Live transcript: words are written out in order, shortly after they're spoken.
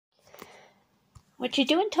What you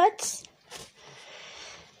doing, Toots?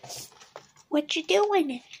 What you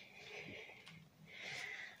doing?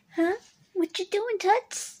 Huh? What you doing,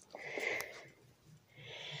 Toots?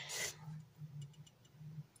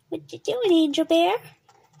 What you doing, Angel Bear?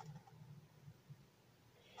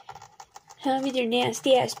 Huh, with your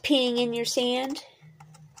nasty ass peeing in your sand?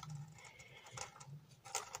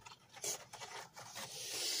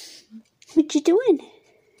 What you doing?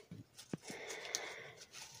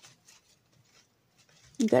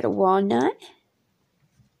 You got a walnut?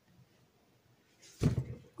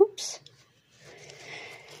 Oops.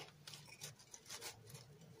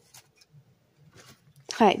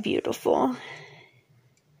 Hi, beautiful.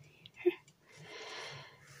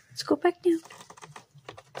 Let's go back down.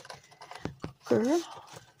 Girl.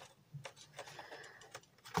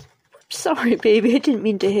 Sorry, baby. I didn't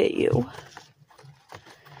mean to hit you.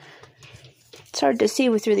 It's hard to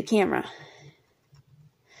see through the camera.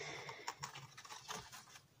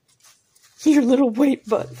 Your little white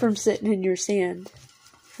butt from sitting in your sand.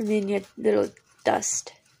 I mean, your little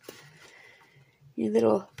dust. Your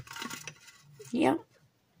little... Yeah.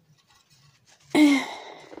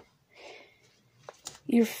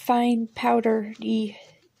 Your fine, powdery,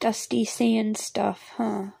 dusty sand stuff,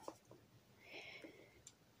 huh?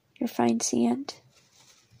 Your fine sand.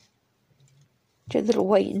 Your little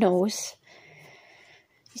white nose.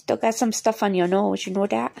 You still got some stuff on your nose, you know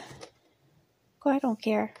that? Oh, I don't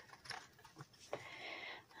care.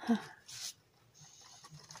 Huh.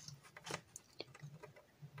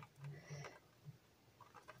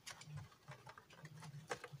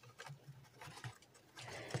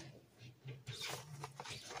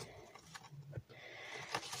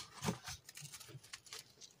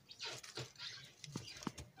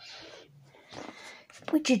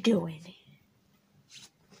 What you doing?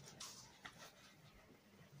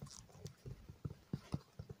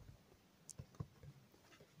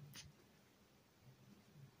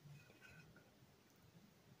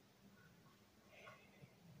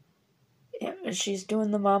 Yeah, she's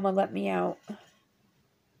doing the mama let me out.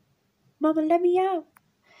 Mama let me out.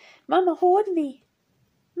 Mama hold me.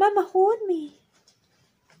 Mama hold me.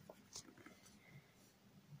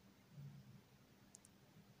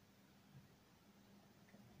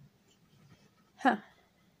 Huh.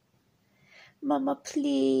 Mama,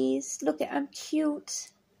 please. Look, I'm cute.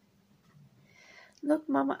 Look,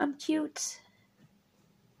 Mama, I'm cute.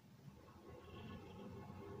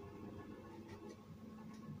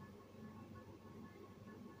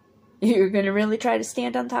 You're gonna really try to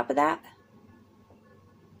stand on top of that?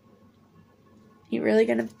 You really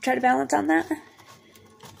gonna try to balance on that?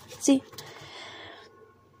 See?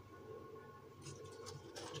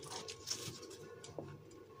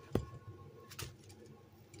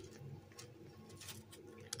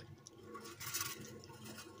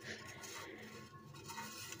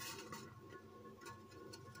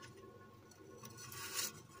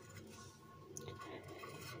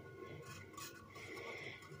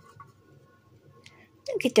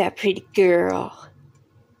 Look at that pretty girl.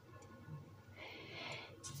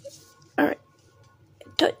 Alright.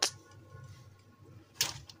 Toots.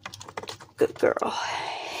 Good girl.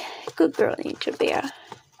 Good girl, Angel Bear.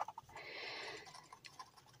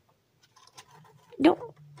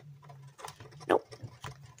 Nope. Nope.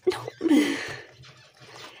 Nope.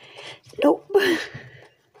 Nope.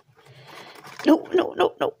 Nope, nope,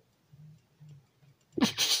 nope, nope.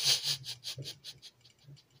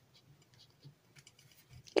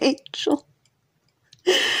 Angel.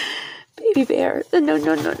 Baby bear. No,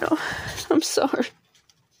 no, no, no. I'm sorry.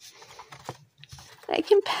 I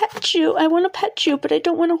can pet you. I want to pet you, but I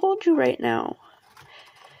don't want to hold you right now.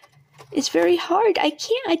 It's very hard. I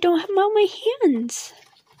can't. I don't have them on my hands.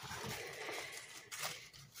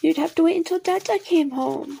 You'd have to wait until Dada came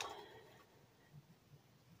home.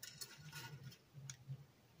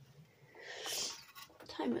 What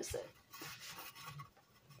time is it?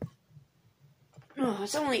 Oh,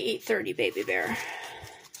 it's only 8:30, baby bear.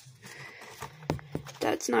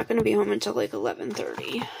 Dad's not going to be home until like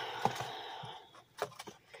 11:30.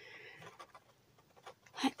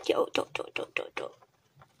 Yo, do.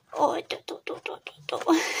 Oh, do.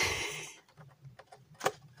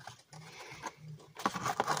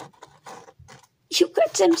 You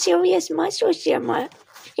got some serious muscles there, my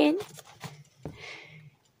friend.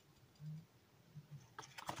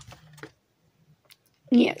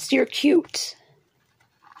 Yes, you're cute.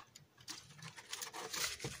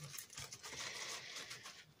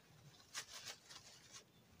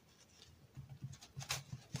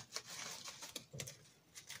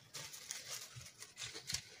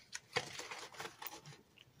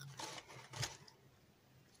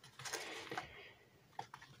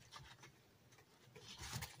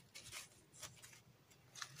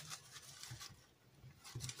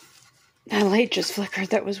 That light just flickered.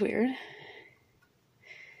 That was weird.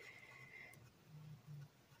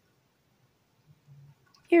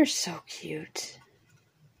 You're so cute.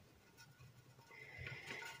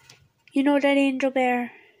 You know that, Angel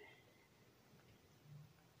Bear?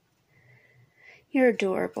 You're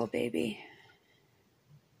adorable, baby.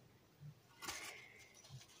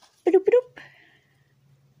 Ba-doop, ba-doop.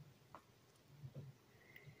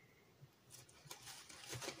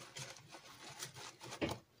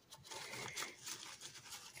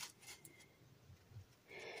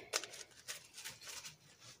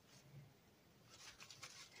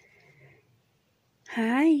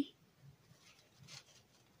 Hi.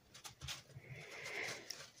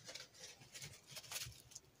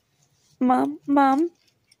 Mom,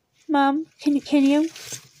 can you,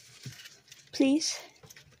 please?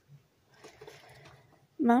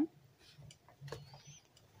 Mom,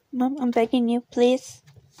 I'm begging you, please.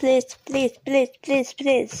 Please.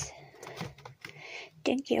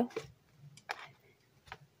 Thank you.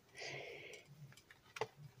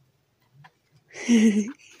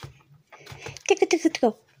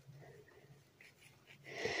 Go.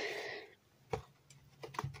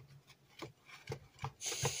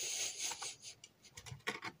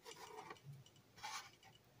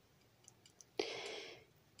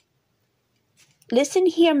 Listen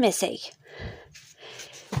here, Missy.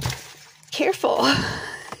 Careful.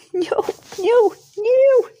 No.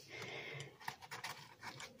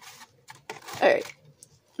 Alright.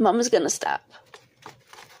 Mama's gonna stop.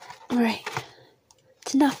 Alright.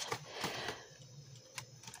 It's enough.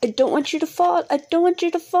 I don't want you to fall.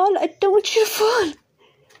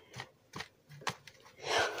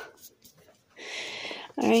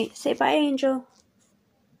 Alright, say bye, Angel.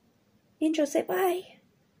 Angel, say bye.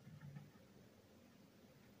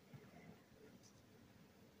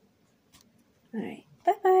 Alright,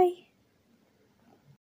 bye-bye.